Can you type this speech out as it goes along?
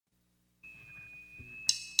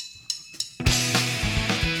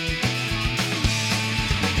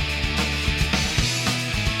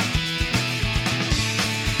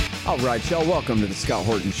All right, y'all, welcome to the Scott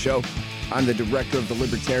Horton Show. I'm the director of the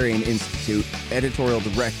Libertarian Institute, editorial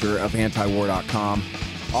director of antiwar.com,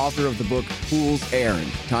 author of the book Fool's Errand,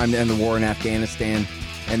 Time to End the War in Afghanistan,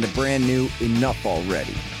 and the brand new Enough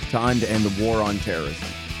Already, Time to End the War on Terrorism.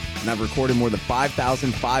 And I've recorded more than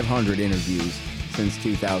 5,500 interviews since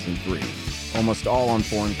 2003, almost all on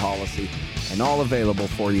foreign policy, and all available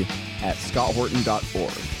for you at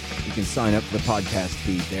scotthorton.org. You can sign up for the podcast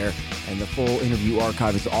feed there, and the full interview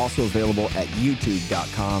archive is also available at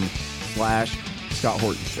youtube.com/Scott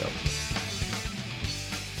Horton Show.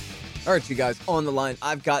 All right, you guys, on the line,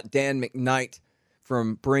 I've got Dan McKnight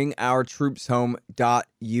from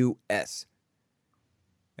BringOurTroopsHome.us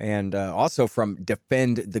and also from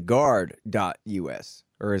DefendTheGuard.us,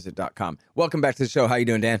 or is it .com? Welcome back to the show. How you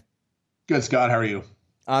doing, Dan? Good, Scott. How are you?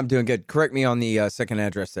 I'm doing good. Correct me on the second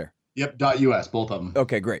address there. Yep, .us, both of them.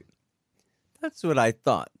 Okay, great. That's what I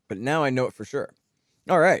thought, but now I know it for sure.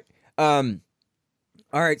 All right.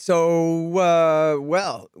 So,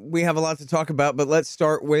 well, we have a lot to talk about, but let's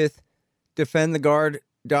start with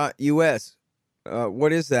DefendTheGuard.us.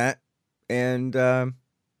 What is that? And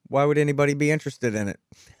why would anybody be interested in it?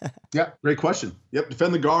 Yeah, great question. Yep,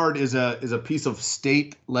 Defend the Guard is a piece of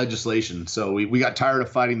state legislation. So we got tired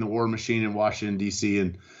of fighting the war machine in Washington, D.C.,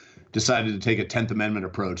 and decided to take a 10th Amendment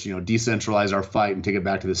approach, decentralize our fight and take it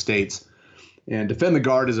back to the states. And Defend the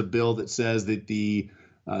Guard is a bill that says that the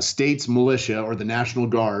state's militia or the National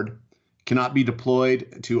Guard cannot be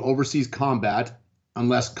deployed to overseas combat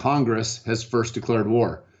unless Congress has first declared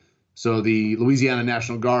war. So the Louisiana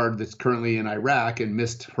National Guard that's currently in Iraq and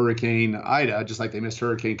missed Hurricane Ida, just like they missed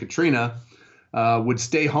Hurricane Katrina, would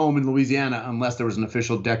stay home in Louisiana unless there was an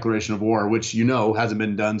official declaration of war, which hasn't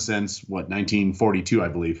been done since, 1942, I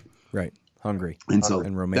believe. Right. Hungary. And so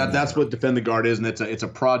in Romania. That's what Defend the Guard is, and it's a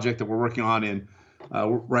project that we're working on in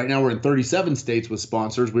right now. We're in 37 states with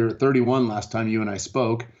sponsors. We were at 31 last time you and I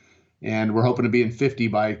spoke, and we're hoping to be in 50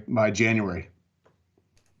 by January.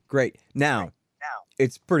 Great. Now,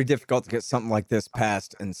 it's pretty difficult to get something like this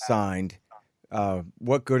passed and signed.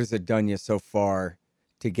 What good has it done you so far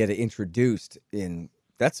to get it introduced in?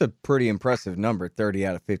 That's a pretty impressive number, 30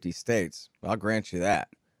 out of 50 states. I'll grant you that.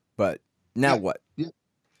 But now what?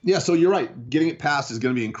 Yeah, so you're right. Getting it passed is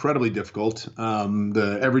going to be incredibly difficult.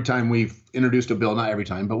 Every time we've introduced a bill, not every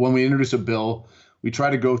time, but when we introduce a bill, we try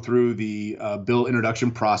to go through the bill introduction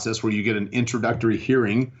process where you get an introductory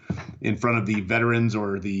hearing in front of the veterans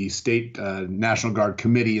or the state National Guard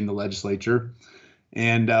committee in the legislature.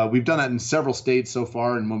 And we've done that in several states so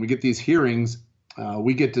far. And when we get these hearings,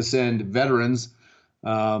 we get to send veterans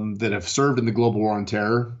that have served in the global war on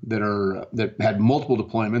terror, that had multiple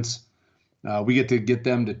deployments. We get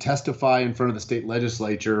them to testify in front of the state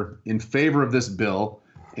legislature in favor of this bill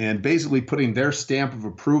and basically putting their stamp of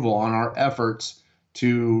approval on our efforts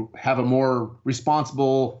to have a more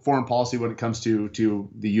responsible foreign policy when it comes to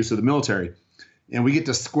the use of the military. And we get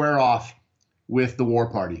to square off with the war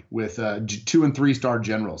party, with 2- and 3-star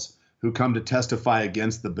generals who come to testify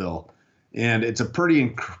against the bill. And it's a pretty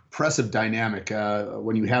impressive dynamic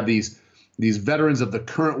when you have these veterans of the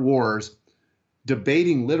current wars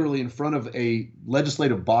debating literally in front of a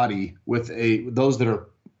legislative body with those that are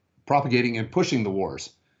propagating and pushing the wars.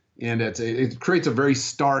 And it creates a very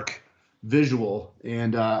stark visual.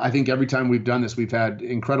 And I think every time we've done this, we've had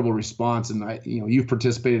incredible response. And you've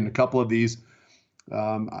participated in a couple of these.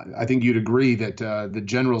 I think you'd agree that the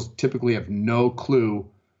generals typically have no clue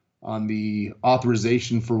on the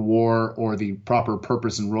authorization for war or the proper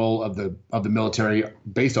purpose and role of the military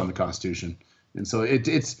based on the Constitution. And so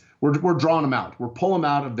we're drawing them out. We're pulling them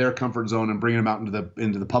out of their comfort zone and bringing them out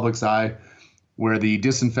into the public's eye, where the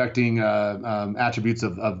disinfecting attributes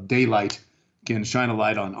of daylight can shine a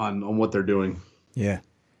light on what they're doing. Yeah.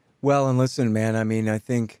 Well, and listen, man, I mean, I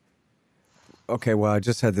think, okay, well, I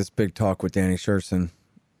just had this big talk with Danny Sherson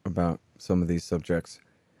about some of these subjects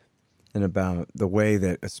and about the way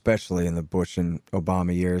that, especially in the Bush and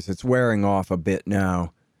Obama years, it's wearing off a bit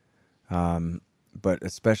now, but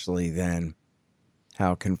especially then,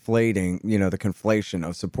 how conflating, the conflation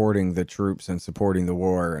of supporting the troops and supporting the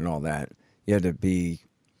war and all that. You had to be,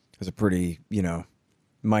 there's a pretty,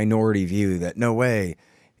 minority view that no way,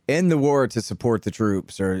 end the war to support the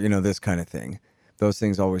troops or, this kind of thing. Those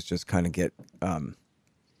things always just kind of get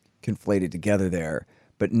conflated together there.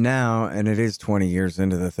 But now, and it is 20 years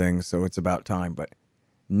into the thing, so it's about time, but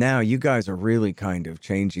now you guys are really kind of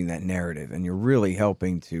changing that narrative and you're really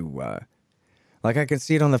helping to, like I can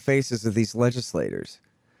see it on the faces of these legislators.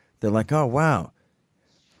 They're like, oh, wow.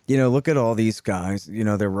 Look at all these guys.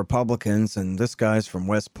 They're Republicans, and this guy's from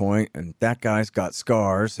West Point, and that guy's got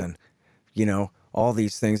scars, and, all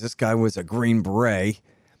these things. This guy was a Green Beret,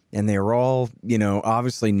 and they were all,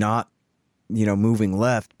 obviously not, moving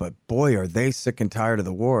left, but boy, are they sick and tired of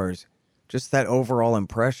the wars. Just that overall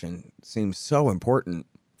impression seems so important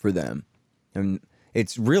for them. And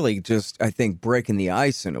it's really just, I think, breaking the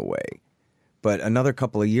ice in a way. But another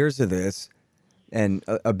couple of years of this and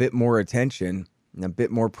a bit more attention and a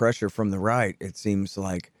bit more pressure from the right, it seems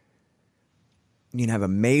like you have a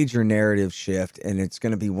major narrative shift, and it's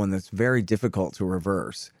going to be one that's very difficult to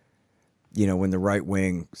reverse. When the right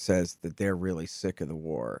wing says that they're really sick of the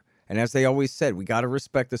war. And as they always said, we got to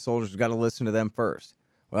respect the soldiers. We got to listen to them first.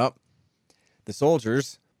 Well, the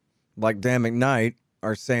soldiers, like Dan McKnight,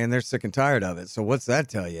 are saying they're sick and tired of it. So what's that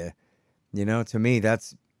tell you? To me,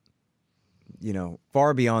 that's,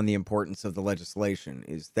 far beyond the importance of the legislation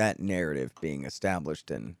is that narrative being established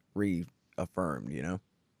and reaffirmed,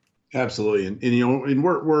 Absolutely. And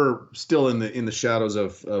we're still in the shadows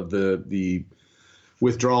of the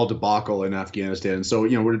withdrawal debacle in Afghanistan. And so,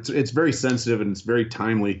 it's very sensitive and it's very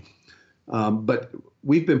timely. But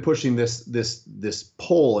we've been pushing this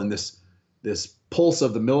pull and this pulse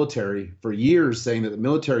of the military for years, saying that the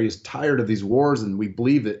military is tired of these wars, and we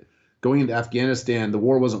believe that going into Afghanistan, the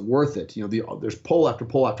war wasn't worth it. There's poll after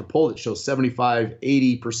poll after poll that shows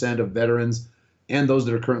 75-80% of veterans and those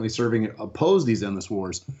that are currently serving oppose these endless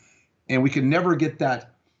wars. And we could never get that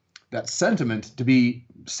sentiment to be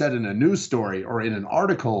said in a news story or in an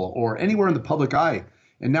article or anywhere in the public eye.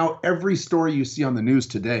 And now every story you see on the news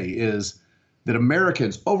today is that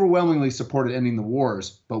Americans overwhelmingly supported ending the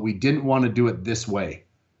wars, but we didn't want to do it this way.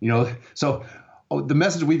 So the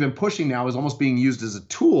message we've been pushing now is almost being used as a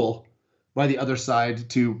tool by the other side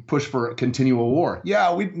to push for a continual war.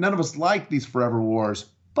 Yeah, none of us like these forever wars,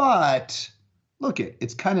 but look,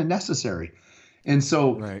 it's kind of necessary. And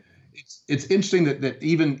so right. It's interesting that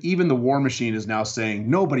even the war machine is now saying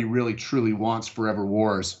nobody really truly wants forever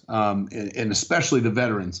wars, and especially the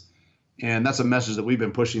veterans. And that's a message that we've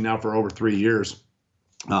been pushing now for over 3 years.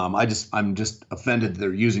 I'm just offended that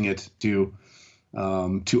they're using it to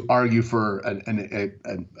argue for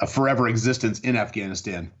a forever existence in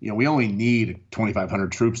Afghanistan. We only need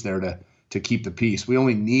 2,500 troops there to keep the peace. We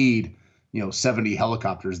only need 70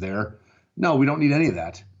 helicopters there. No, we don't need any of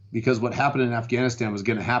that, because what happened in Afghanistan was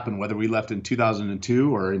going to happen whether we left in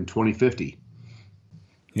 2002 or in 2050.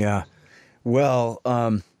 Yeah. Well,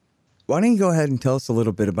 why don't you go ahead and tell us a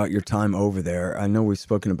little bit about your time over there? I know we've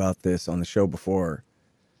spoken about this on the show before,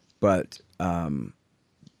 but,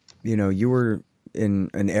 you were in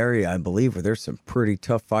an area, I believe, where there's some pretty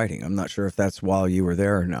tough fighting. I'm not sure if that's while you were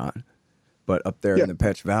there or not, but up there in the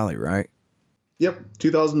Pech Valley, right? Yep.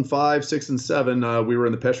 2005, 6, and 7, we were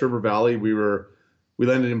in the Pech River Valley. We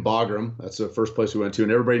landed in Bagram. That's the first place we went to,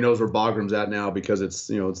 and everybody knows where Bagram's at now because it's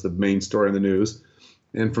the main story in the news.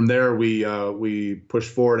 And from there, we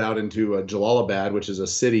pushed forward out into Jalalabad, which is a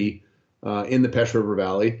city in the Pech River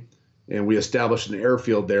Valley, and we established an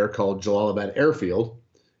airfield there called Jalalabad Airfield.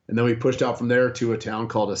 And then we pushed out from there to a town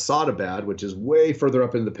called Asadabad, which is way further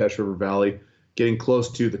up into the Pech River Valley, getting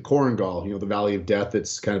close to the Korengal, the Valley of Death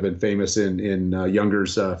that's kind of been famous in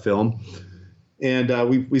Younger's film. And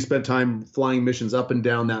we spent time flying missions up and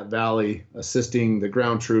down that valley, assisting the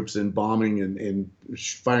ground troops in bombing and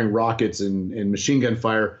firing rockets and machine gun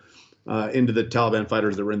fire into the Taliban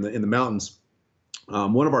fighters that were in the mountains.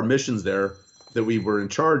 One of our missions there that we were in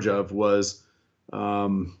charge of was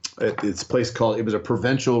it's a place called, it was a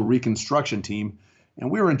provincial reconstruction team,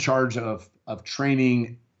 and we were in charge of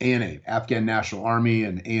training ANA, Afghan National Army,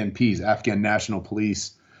 and ANPs, Afghan National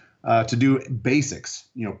Police, to do basics,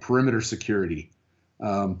 perimeter security,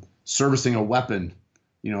 servicing a weapon,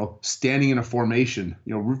 standing in a formation,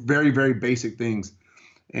 very, very basic things.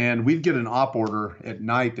 And we'd get an op order at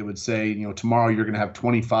night that would say, tomorrow you're going to have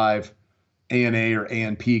 25 ANA or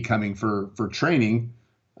ANP coming for training.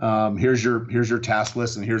 Here's your task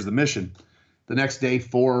list and here's the mission. The next day,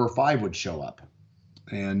 4 or 5 would show up.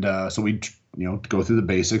 And so we'd, go through the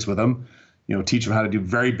basics with them, teach them how to do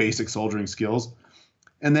very basic soldiering skills,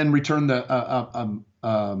 and then return an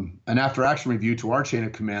after action review to our chain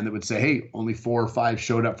of command that would say, hey, only 4 or 5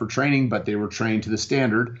 showed up for training, but they were trained to the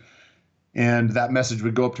standard. And that message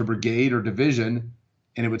would go up to brigade or division,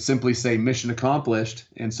 and it would simply say mission accomplished.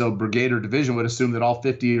 And so brigade or division would assume that all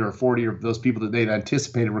 50 or 40 of those people that they'd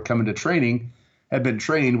anticipated were coming to training had been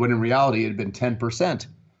trained, when in reality it had been 10%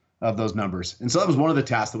 of those numbers. And so that was one of the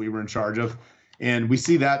tasks that we were in charge of. And we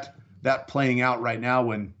see that playing out right now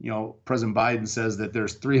when, President Biden says that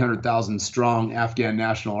there's 300,000 strong Afghan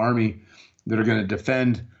National Army that are going to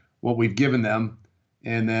defend what we've given them.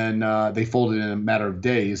 And then they folded in a matter of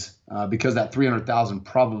days because that 300,000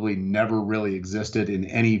 probably never really existed in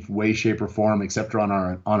any way, shape, or form except on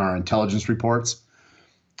our intelligence reports.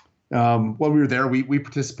 While we were there, we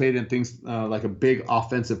participated in things like a big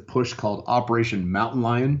offensive push called Operation Mountain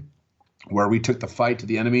Lion, where we took the fight to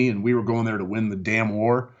the enemy, and we were going there to win the damn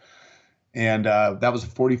war. And that was a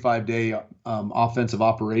 45-day offensive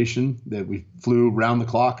operation that we flew round the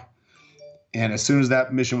clock. And as soon as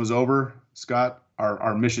that mission was over, Scott,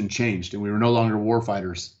 our mission changed, and we were no longer war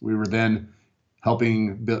fighters. We were then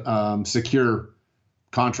helping secure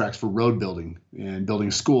contracts for road building and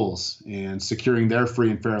building schools and securing their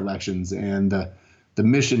free and fair elections. And the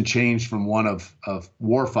mission changed from one of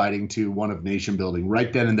war fighting to one of nation building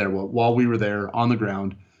right then and there while we were there on the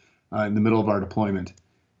ground in the middle of our deployment.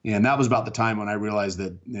 And that was about the time when I realized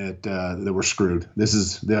that we're screwed. This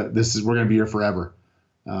is we're going to be here forever.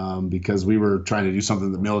 Because we were trying to do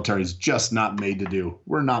something the military is just not made to do.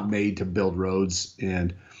 We're not made to build roads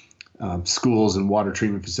and schools and water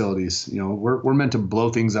treatment facilities. We're meant to blow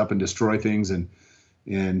things up and destroy things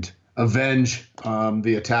and avenge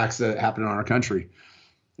the attacks that happened in our country.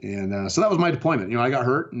 And so that was my deployment. I got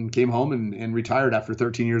hurt and came home and retired after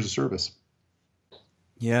 13 years of service.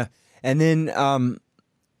 Yeah. And then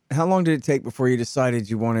how long did it take before you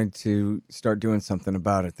decided you wanted to start doing something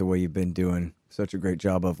about it the way you've been doing such a great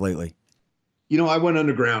job of lately? I went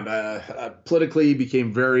underground. I politically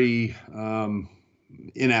became very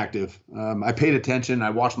inactive. I paid attention. I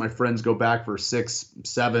watched my friends go back for 6,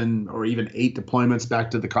 7, or even 8 deployments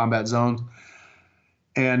back to the combat zones.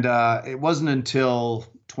 And it wasn't until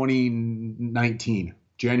 2019,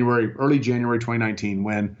 early January 2019,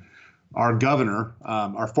 when our governor,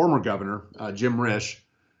 our former governor, Jim Risch,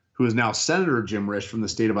 who is now Senator Jim Risch from the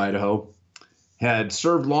state of Idaho, had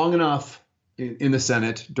served long enough in the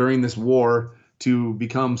Senate during this war to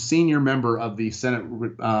become senior member of the Senate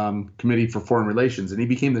Committee for Foreign Relations. And he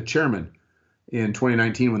became the chairman in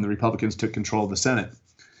 2019 when the Republicans took control of the Senate.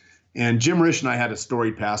 And Jim Risch and I had a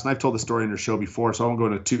storied past, and I've told the story in your show before, so I won't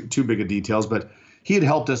go into too big of details, but he had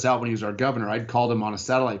helped us out when he was our governor. I'd called him on a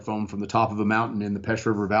satellite phone from the top of a mountain in the Pesh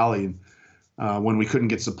River Valley when we couldn't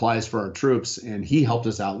get supplies for our troops, and he helped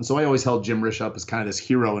us out. And so I always held Jim Risch up as kind of this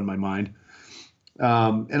hero in my mind.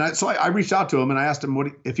 So I reached out to him and I asked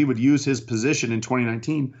him if he would use his position in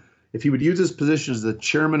 2019, if he would use his position as the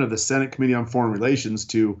chairman of the Senate Committee on Foreign Relations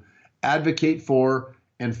to advocate for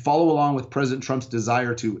and follow along with President Trump's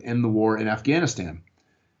desire to end the war in Afghanistan.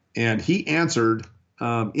 And he answered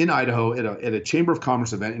in Idaho at a Chamber of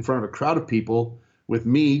Commerce event in front of a crowd of people with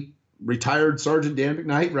me, retired Sergeant Dan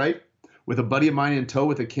McKnight, right, with a buddy of mine in tow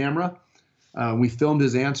with a camera. We filmed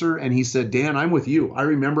his answer, and he said, "Dan, I'm with you. I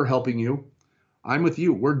remember helping you. I'm with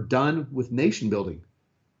you. We're done with nation building."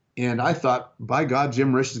 And I thought, by God,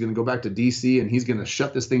 Jim Risch is going to go back to D.C. and he's going to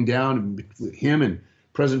shut this thing down. And him and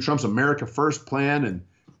President Trump's America First plan and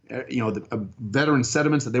the veteran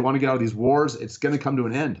sentiments that they want to get out of these wars, it's going to come to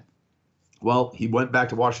an end. Well, he went back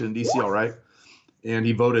to Washington, D.C., all right, and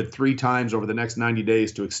he voted 3 times over the next 90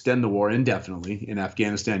 days to extend the war indefinitely in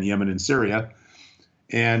Afghanistan, Yemen, and Syria.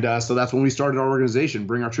 And so that's when we started our organization,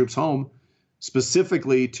 Bring Our Troops Home,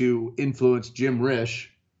 specifically to influence Jim Risch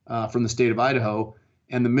from the state of Idaho.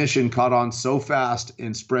 And the mission caught on so fast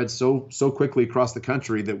and spread so quickly across the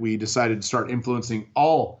country that we decided to start influencing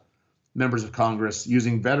all members of Congress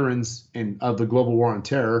using veterans of the global war on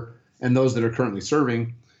terror and those that are currently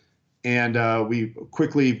serving. And we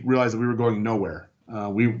quickly realized that we were going nowhere.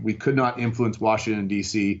 We could not influence Washington,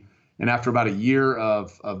 D.C. And after about a year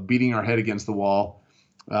of beating our head against the wall,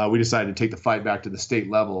 we decided to take the fight back to the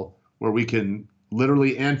state level, where we can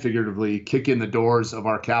literally and figuratively kick in the doors of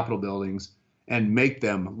our Capitol buildings and make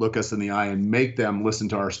them look us in the eye and make them listen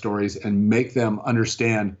to our stories and make them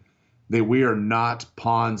understand that we are not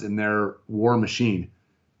pawns in their war machine,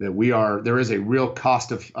 that there is a real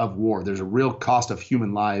cost of war. There's a real cost of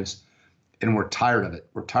human lives, and we're tired of it.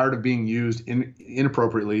 We're tired of being used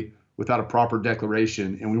inappropriately without a proper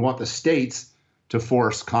declaration, and we want the states to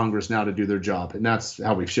force Congress now to do their job, and that's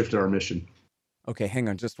how we've shifted our mission. Okay, hang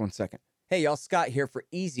on just one second. Hey, y'all, Scott here for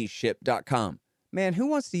EasyShip.com. Man, who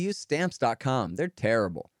wants to use Stamps.com? They're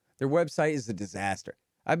terrible. Their website is a disaster.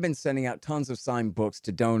 I've been sending out tons of signed books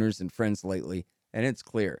to donors and friends lately, and it's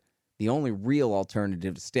clear. The only real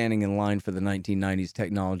alternative to standing in line for the 1990s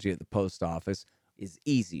technology at the post office is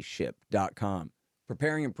EasyShip.com.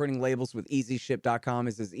 Preparing and printing labels with EasyShip.com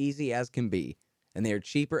is as easy as can be, and they are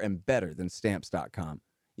cheaper and better than Stamps.com.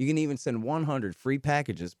 You can even send 100 free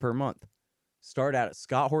packages per month. Start out at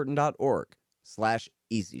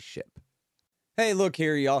scotthorton.org/EasyShip. Hey, look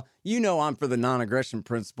here, y'all. You know I'm for the non-aggression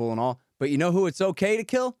principle and all, but you know who it's okay to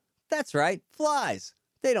kill? That's right, flies.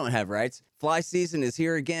 They don't have rights. Fly season is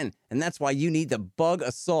here again, and that's why you need the Bug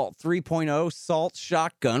Assault 3.0 Salt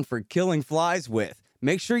Shotgun for killing flies with.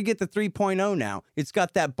 Make sure you get the 3.0 now. It's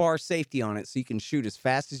got that bar safety on it so you can shoot as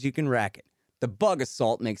fast as you can rack it. The Bug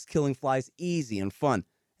Assault makes killing flies easy and fun.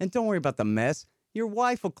 And don't worry about the mess. Your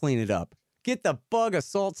wife will clean it up. Get the Bug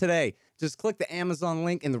Assault today. Just click the Amazon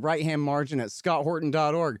link in the right-hand margin at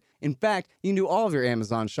scotthorton.org. In fact, you can do all of your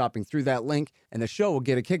Amazon shopping through that link, and the show will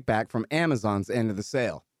get a kickback from Amazon's end of the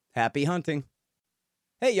sale. Happy hunting.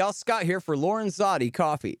 Hey, y'all, Scott here for Lorenzotti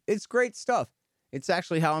Coffee. It's great stuff. It's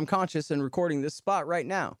actually how I'm conscious and recording this spot right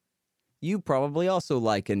now. You probably also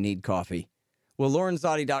like and need coffee. Well,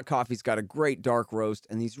 Lorenzotti.coffee's got a great dark roast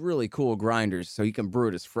and these really cool grinders so you can brew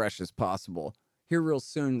it as fresh as possible. Here real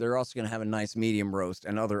soon, they're also going to have a nice medium roast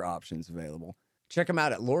and other options available. Check them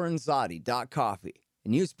out at Lorenzotti.coffee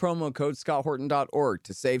and use promo code scotthorton.org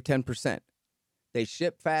to save 10%. They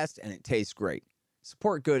ship fast and it tastes great.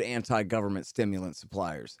 Support good anti-government stimulant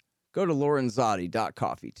suppliers. Go to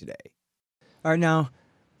Lorenzotti.coffee today. All right, now,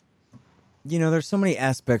 you know, there's so many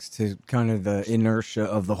aspects to kind of the inertia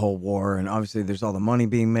of the whole war, and obviously there's all the money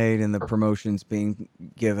being made and the promotions being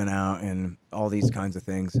given out and all these kinds of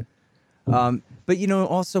things. But, you know,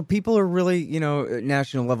 also people are really, you know,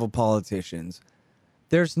 national level politicians.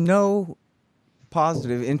 There's no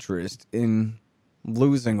positive interest in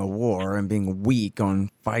losing a war and being weak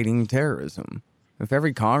on fighting terrorism. If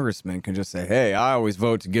every congressman can just say, hey, I always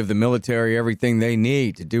vote to give the military everything they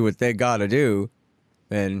need to do what they got to do,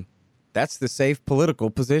 then that's the safe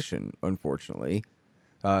political position, unfortunately.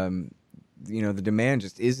 You know, the demand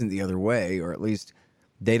just isn't the other way, or at least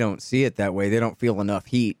they don't see it that way. They don't feel enough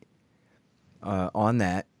heat on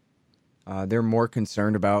that. They're more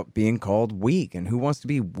concerned about being called weak. And who wants to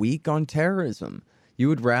be weak on terrorism? You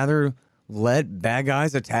would rather let bad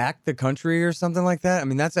guys attack the country or something like that? I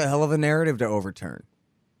mean, that's a hell of a narrative to overturn.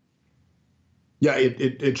 Yeah,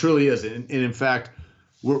 it truly is. And in fact,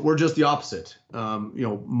 we're just the opposite. You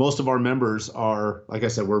know, most of our members are, like I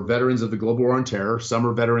said, we're veterans of the global war on terror. Some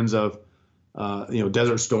are veterans of, you know,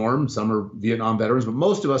 Desert Storm. Some are Vietnam veterans, but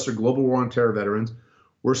most of us are global war on terror veterans.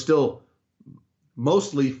 We're still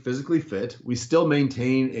mostly physically fit. We still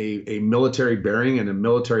maintain a military bearing and a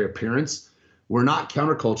military appearance. We're not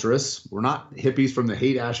counterculturists. We're not hippies from the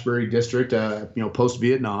Haight-Ashbury district, you know,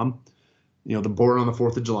 post-Vietnam, you know, the Born on the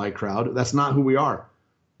 4th of July crowd. That's not who we are.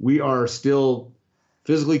 We are still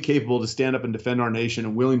physically capable to stand up and defend our nation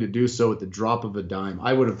and willing to do so at the drop of a dime.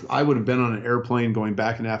 I would have been on an airplane going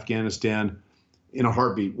back in Afghanistan in a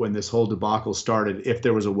heartbeat when this whole debacle started, if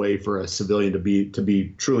there was a way for a civilian to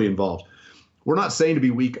be truly involved. We're not saying to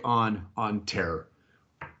be weak on terror.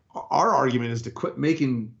 Our argument is to quit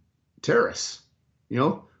making terrorists. You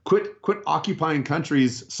know, quit occupying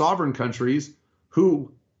countries, sovereign countries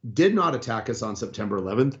who did not attack us on September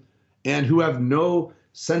 11th and who have no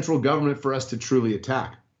central government for us to truly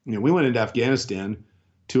attack. You know, we went into Afghanistan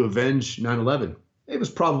to avenge 9/11. It was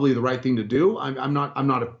probably the right thing to do. I'm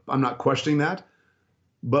not questioning that.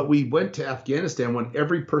 But we went to Afghanistan when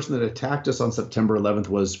every person that attacked us on September 11th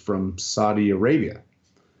was from Saudi Arabia.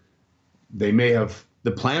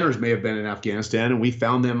 The planners may have been in Afghanistan, and we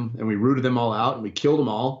found them and we rooted them all out and we killed them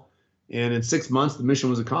all. And in 6 months, the mission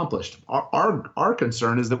was accomplished. Our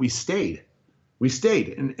concern is that we stayed. We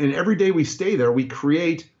stayed. And every day we stay there, we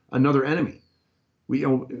create another enemy.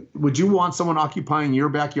 Would you want someone occupying your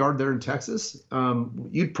backyard there in Texas?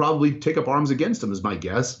 You'd probably take up arms against them, is my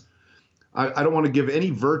guess. I don't want to give any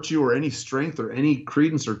virtue or any strength or any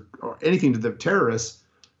credence or anything to the terrorists,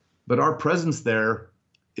 but our presence there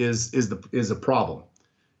is a problem.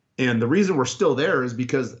 And the reason we're still there is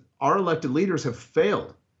because our elected leaders have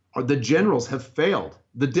failed. The generals have failed.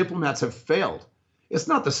 The diplomats have failed. It's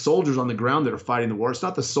not the soldiers on the ground that are fighting the war. It's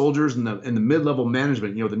not the soldiers and the mid-level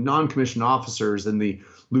management, you know, the non-commissioned officers and the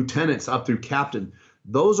lieutenants up through captain.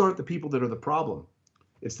 Those aren't the people that are the problem.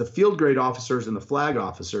 It's the field grade officers and the flag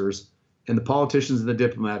officers and the politicians and the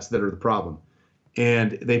diplomats that are the problem.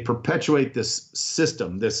 And they perpetuate this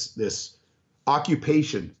system, this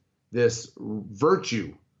occupation, this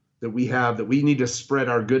virtue that we have, that we need to spread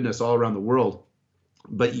our goodness all around the world.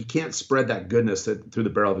 But you can't spread that goodness through the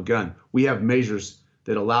barrel of a gun. We have measures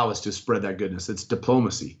that allow us to spread that goodness. It's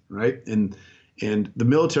diplomacy, right? And the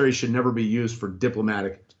military should never be used for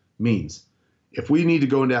diplomatic means. If we need to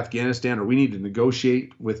go into Afghanistan, or we need to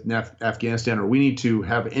negotiate with Afghanistan, or we need to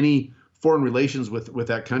have any foreign relations with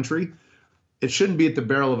that country, it shouldn't be at the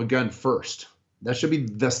barrel of a gun first. That should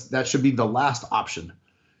be the last option.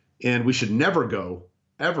 And we should never go,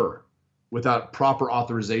 ever, without proper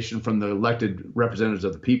authorization from the elected representatives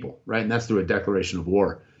of the people, right? And that's through a declaration of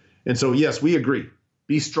war. And so, yes, we agree.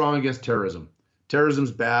 Be strong against terrorism.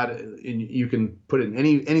 Terrorism's bad, and you can put it in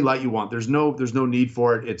any light you want. There's no need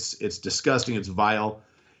for it. It's disgusting. It's vile.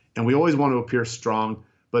 and we always want to appear strong,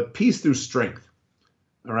 but peace through strength.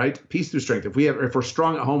 All right, peace through strength. If we're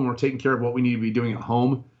strong at home and we're taking care of what we need to be doing at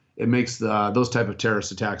home, it makes those type of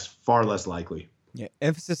terrorist attacks far less likely. Yeah,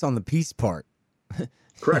 emphasis on the peace part.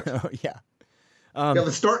 Correct. Yeah.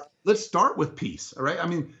 Let's start with peace. All right. I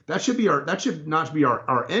mean, that should not be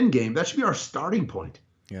our end game. That should be our starting point.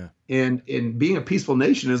 Yeah. And being a peaceful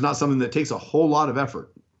nation is not something that takes a whole lot of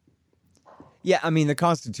effort. Yeah, I mean, the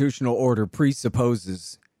constitutional order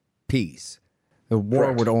presupposes peace. The war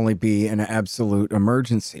Correct. would only be an absolute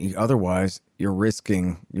emergency. Otherwise, you're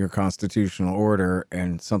risking your constitutional order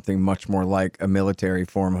and something much more like a military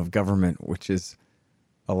form of government, which is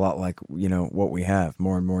a lot like, what we have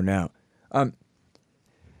more and more now.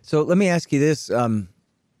 So let me ask you this.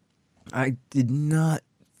 I did not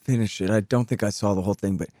finish it. I don't think I saw the whole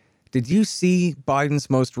thing, but did you see Biden's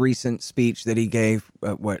most recent speech that he gave,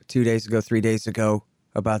 2 days ago, 3 days ago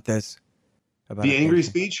about this? About The angry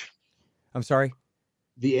speech? I'm sorry?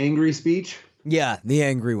 The angry speech? Yeah, the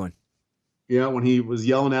angry one. Yeah, when he was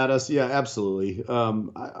yelling at us. Yeah, absolutely.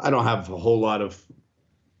 I don't have a whole lot of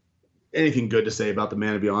anything good to say about the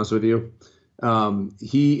man, to be honest with you.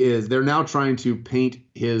 They're now trying to paint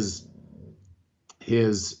his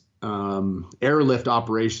airlift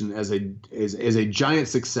operation as a giant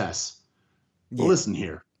success. Yeah. Listen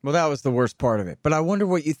here. Well, that was the worst part of it. But I wonder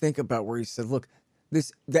what you think about where he said, look,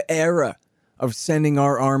 the era of sending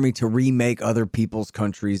our army to remake other people's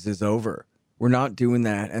countries is over. We're not doing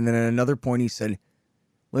that. And then at another point he said,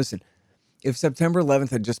 listen, if September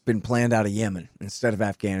 11th had just been planned out of Yemen instead of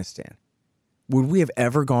Afghanistan, would we have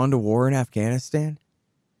ever gone to war in Afghanistan?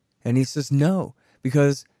 And he says no,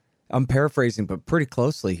 because I'm paraphrasing, but pretty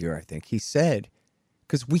closely here, I think. He said,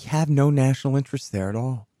 because we have no national interest there at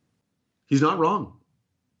all. He's not wrong.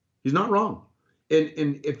 He's not wrong.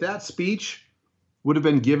 And if that speech would have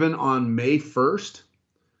been given on May 1st,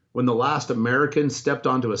 when the last American stepped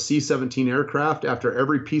onto a C-17 aircraft after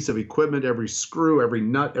every piece of equipment, every screw, every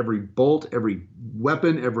nut, every bolt, every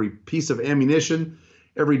weapon, every piece of ammunition,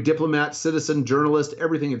 every diplomat, citizen, journalist,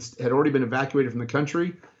 everything had already been evacuated from the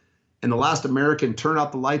country, and the last American turned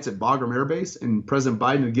out the lights at Bagram Air Base, and President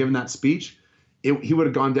Biden had given that speech, he would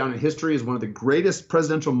have gone down in history as one of the greatest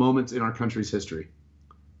presidential moments in our country's history.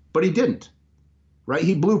 But he didn't, right?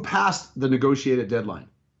 He blew past the negotiated deadline.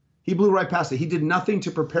 He blew right past it. He did nothing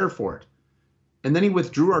to prepare for it. And then he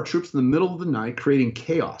withdrew our troops in the middle of the night, creating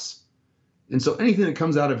chaos. And so anything that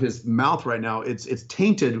comes out of his mouth right now, it's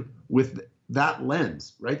tainted with that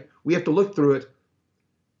lens, right? We have to look through it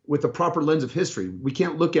with the proper lens of history. We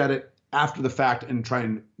can't look at it after the fact and try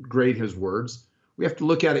and grade his words. We have to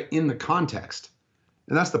look at it in the context.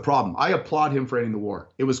 And that's the problem. I applaud him for ending the war.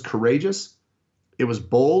 It was courageous. It was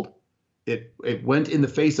bold. It went in the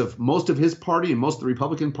face of most of his party and most of the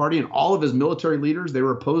Republican Party and all of his military leaders. They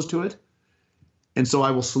were opposed to it. And so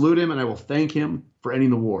I will salute him and I will thank him for ending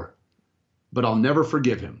the war. But I'll never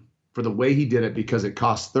forgive him for the way he did it, because it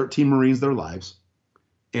cost 13 Marines their lives.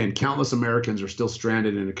 And countless Americans are still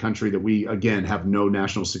stranded in a country that we, again, have no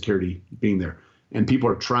national security being there. And people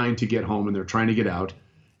are trying to get home and they're trying to get out.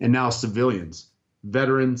 And now civilians,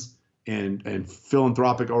 veterans, and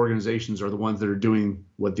philanthropic organizations are the ones that are doing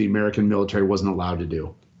what the American military wasn't allowed to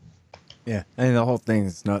do. Yeah, I mean, the whole thing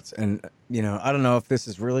is nuts. And, I don't know if this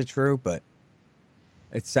is really true, but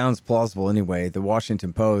it sounds plausible anyway. The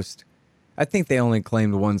Washington Post, I think they only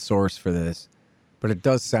claimed one source for this, but it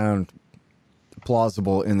does sound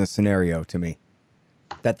plausible in the scenario to me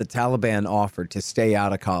that the Taliban offered to stay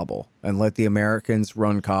out of Kabul and let the Americans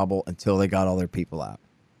run Kabul until they got all their people out.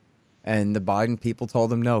 And the Biden people told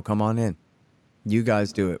them, no, come on in. You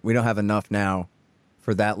guys do it. We don't have enough now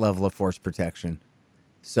for that level of force protection.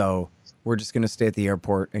 So we're just going to stay at the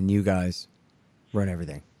airport and you guys run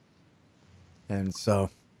everything. And so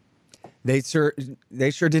they sure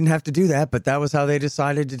didn't have to do that, but that was how they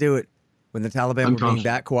decided to do it when the Taliban were being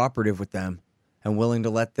that cooperative with them and willing to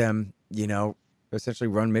let them, essentially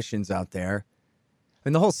run missions out there.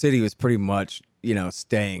 And the whole city was pretty much,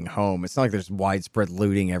 staying home. It's not like there's widespread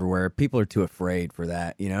looting everywhere. People are too afraid for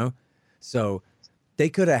that, So they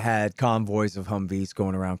could have had convoys of Humvees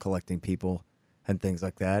going around collecting people and things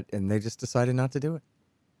like that, and they just decided not to do it.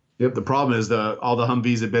 Yep. The problem is all the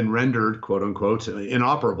Humvees have been rendered, quote unquote,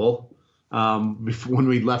 inoperable when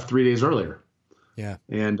we left 3 days earlier. Yeah.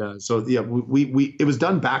 And we it was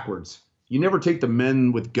done backwards. You never take the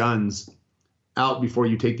men with guns out before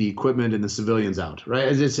you take the equipment and the civilians out, right?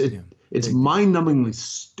 It's mind-numbingly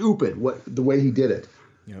stupid the way he did it.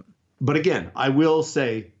 Yep. But again, I will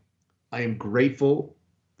say I am grateful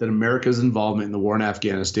that America's involvement in the war in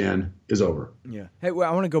Afghanistan is over. Yeah. Hey,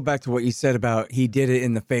 well, I want to go back to what you said about he did it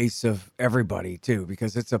in the face of everybody, too,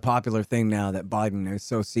 because it's a popular thing now that Biden is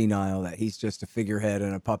so senile that he's just a figurehead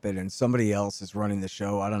and a puppet and somebody else is running the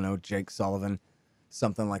show. I don't know, Jake Sullivan,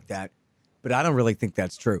 something like that. But I don't really think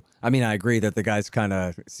that's true. I mean, I agree that the guy's kind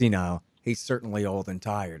of senile. He's certainly old and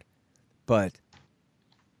tired. But,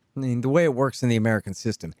 I mean, the way it works in the American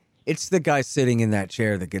system, it's the guy sitting in that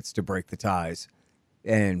chair that gets to break the ties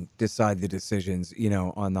and decide the decisions, you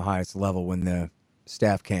know, on the highest level when the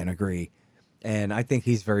staff can't agree. And I think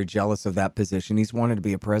he's very jealous of that position. He's wanted to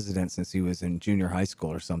be a president since he was in junior high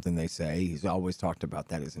school or something, they say. He's always talked about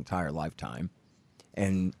that his entire lifetime.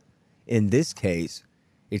 And in this case,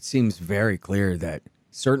 it seems very clear that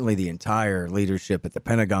certainly the entire leadership at the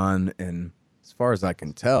Pentagon, and as far as I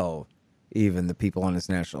can tell, even the people on his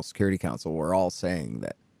National Security Council were all saying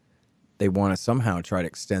that they want to somehow try to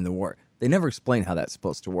extend the war. They never explain how that's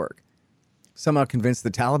supposed to work. Somehow convince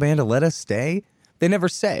the Taliban to let us stay? They never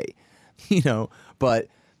say, you know, but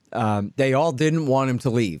they all didn't want him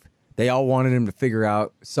to leave. They all wanted him to figure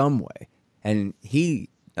out some way. And he,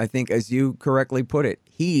 I think, as you correctly put it,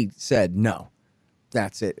 he said, no,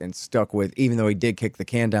 that's it, and stuck with, even though he did kick the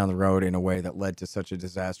can down the road in a way that led to such a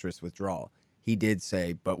disastrous withdrawal. He did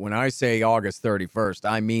say, but when I say August 31st,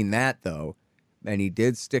 I mean that, though. And he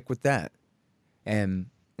did stick with that. And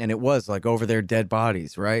it was like over their dead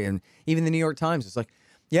bodies, right? And even the New York Times is like,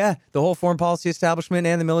 yeah, the whole foreign policy establishment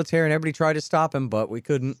and the military and everybody tried to stop him, but we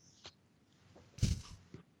couldn't.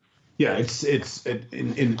 Yeah,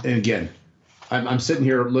 and again, I'm sitting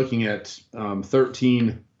here looking at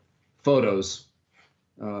 13 photos,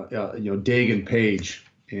 Dagan Page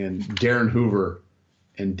and Darren Hoover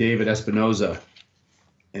and David Espinoza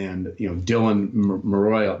and, Dylan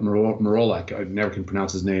Morolek, I never can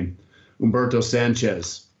pronounce his name, Humberto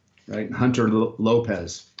Sanchez, right? Hunter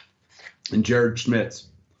Lopez and Jared Schmitz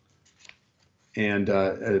and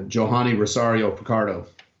Johanny Rosario Picardo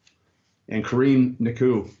and Karine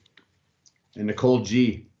Naku and Nicole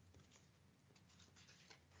G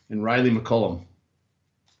and Riley McCullum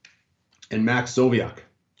and Max Soviak.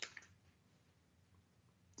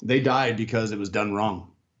 They died because it was done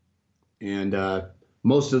wrong. And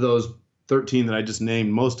most of those 13 that I just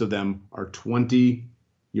named, most of them are 20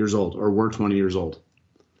 years old or were 20 years old.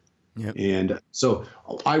 Yep. And so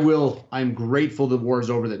I'm grateful the war is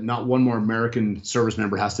over, that not one more American service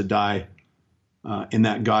member has to die in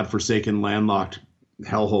that godforsaken landlocked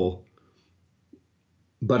hellhole.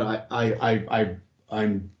 But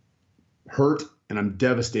I'm hurt and I'm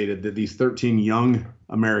devastated that these 13 young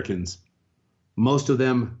Americans, most of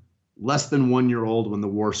them less than 1 year old when the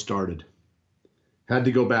war started, had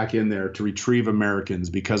to go back in there to retrieve Americans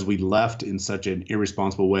because we left in such an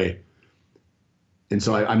irresponsible way. And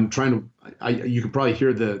so I'm trying to, you can probably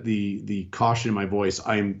hear the caution in my voice.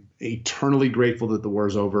 I'm eternally grateful that the war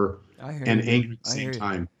is over and angry at the same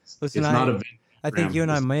time. Listen, I think you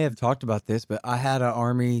and I may have talked about this, but I had an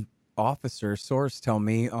Army officer source tell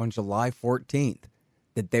me on July 14th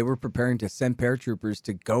that they were preparing to send paratroopers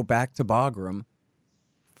to go back to Bagram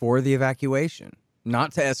for the evacuation,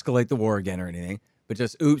 not to escalate the war again or anything, but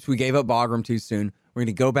just, oops, we gave up Bagram too soon. We're going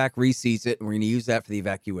to go back, reseize it, and we're going to use that for the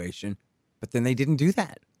evacuation. But then they didn't do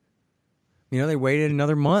that. They waited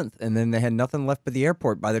another month, and then they had nothing left but the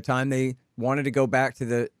airport. By the time they wanted to go back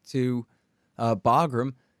to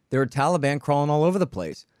Bagram, there were Taliban crawling all over the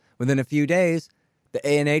place. Within a few days, the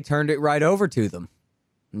ANA turned it right over to them.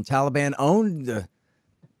 And Taliban owned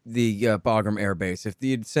the Bagram Air Base. If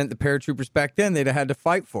they had sent the paratroopers back then, they'd have had to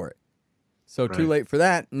fight for it. So Too late for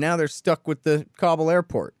that. Now they're stuck with the Kabul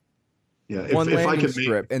airport. Yeah, One landing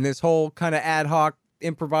strip and this whole kind of ad hoc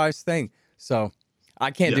improvised thing. So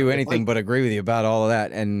I can't do anything but agree with you about all of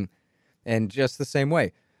that, and just the same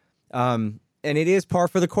way. And it is par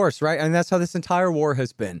for the course, right? And that's how this entire war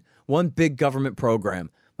has been. One big government program.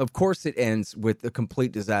 Of course it ends with a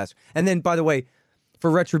complete disaster. And then, by the way,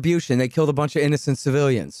 for retribution, they killed a bunch of innocent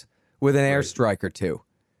civilians with an airstrike or two.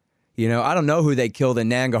 I don't know who they killed in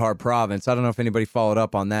Nangarhar province. I don't know if anybody followed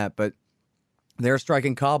up on that, but the airstrike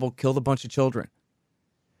in Kabul killed a bunch of children.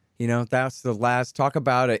 That's the last. Talk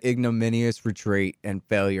about an ignominious retreat and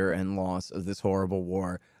failure and loss of this horrible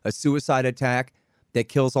war. A suicide attack that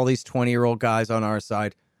kills all these 20-year-old guys on our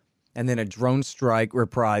side, and then a drone strike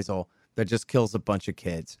reprisal that just kills a bunch of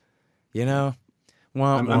kids.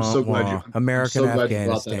 I'm so glad American you brought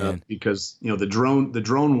Afghanistan. that up, because the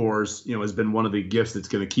drone wars has been one of the gifts that's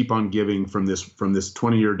going to keep on giving from this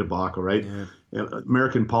 20-year debacle, right? Yeah.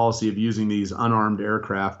 American policy of using these unarmed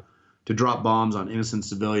aircraft to drop bombs on innocent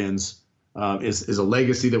civilians is a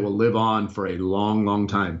legacy that will live on for a long, long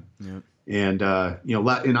time. Yeah. And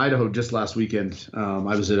in Idaho just last weekend,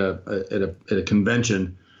 I was at a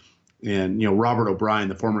convention, and Robert O'Brien,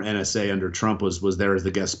 the former NSA under Trump, was there as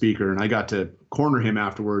the guest speaker, and I got to corner him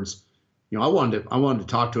afterwards. I wanted to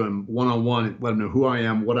talk to him one-on-one, let him know who I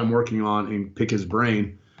am, what I'm working on, and pick his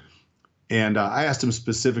brain. And I asked him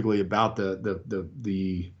specifically about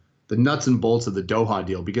the nuts and bolts of the Doha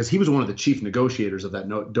deal, because he was one of the chief negotiators of that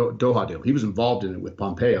Doha deal. He was involved in it with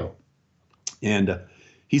Pompeo, and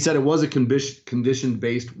he said it was a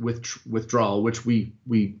condition-based withdrawal, which we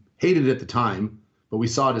hated at the time, but we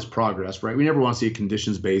saw it as progress, right? We never want to see a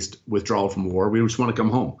conditions-based withdrawal from war. We just want to come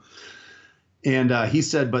home. And he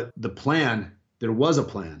said, but there was a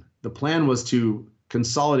plan. The plan was to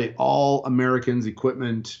consolidate all Americans'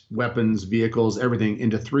 equipment, weapons, vehicles, everything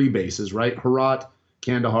into 3 bases, right? Herat,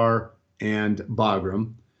 Kandahar, and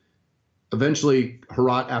Bagram. Eventually,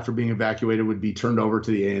 Herat, after being evacuated, would be turned over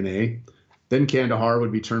to the ANA. Then Kandahar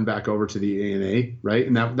would be turned back over to the ANA, right?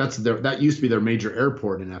 And that used to be their major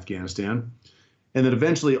airport in Afghanistan. And then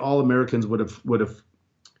eventually all Americans would have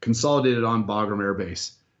consolidated on Bagram Air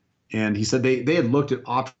Base. And he said they had looked at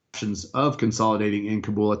options of consolidating in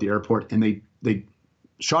Kabul at the airport, and they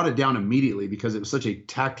shot it down immediately because it was such a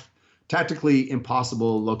tactically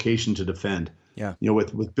impossible location to defend. Yeah.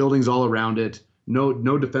 With buildings all around it,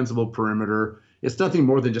 no defensible perimeter. It's nothing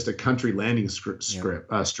more than just a country landing strip.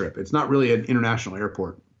 It's not really an international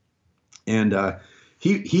airport. And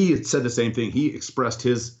he had said the same thing. He expressed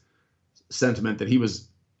his sentiment that he was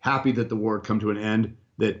happy that the war had come to an end,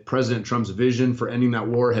 that President Trump's vision for ending that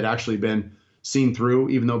war had actually been seen through,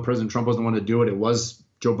 even though President Trump wasn't the one to do it. It was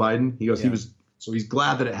Joe Biden. He goes, so he's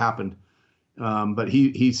glad that it happened. But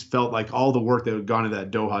he felt like all the work that had gone into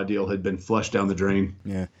that Doha deal had been flushed down the drain.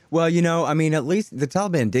 Yeah. Well, at least the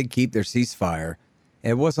Taliban did keep their ceasefire.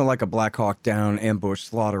 It wasn't like a Black Hawk Down ambush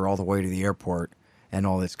slaughter all the way to the airport and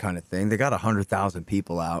all this kind of thing. They got 100,000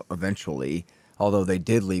 people out eventually, although they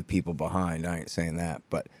did leave people behind. I ain't saying that,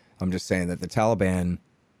 but I'm just saying that the Taliban...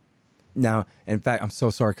 Now, in fact, I'm so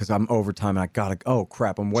sorry because I'm overtime and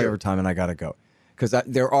I'm way over time and I got to go. Because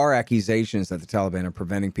there are accusations that the Taliban are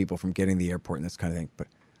preventing people from getting to the airport and this kind of thing. But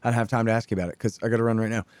I don't have time to ask you about it because I got to run right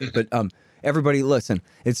now. But everybody, listen,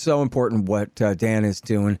 it's so important what Dan is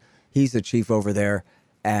doing. He's the chief over there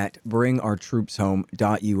at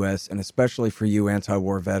bringourtroopshome.us. And especially for you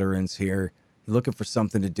anti-war veterans here, looking for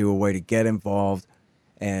something to do, a way to get involved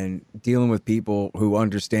and dealing with people who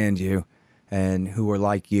understand you and who are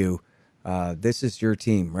like you. This is your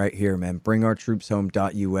team right here, man.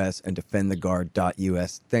 Bringourtroopshome.us and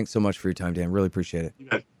defendtheguard.us. Thanks so much for your time, Dan. Really appreciate it.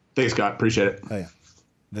 Thanks, Scott. Appreciate it. Oh, yeah.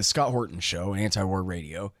 The Scott Horton Show, Anti-War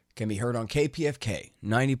Radio, can be heard on KPFK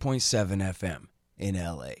 90.7 FM in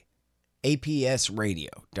LA,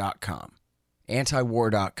 APSradio.com,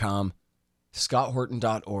 antiwar.com,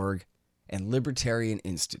 scotthorton.org, and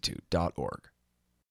libertarianinstitute.org.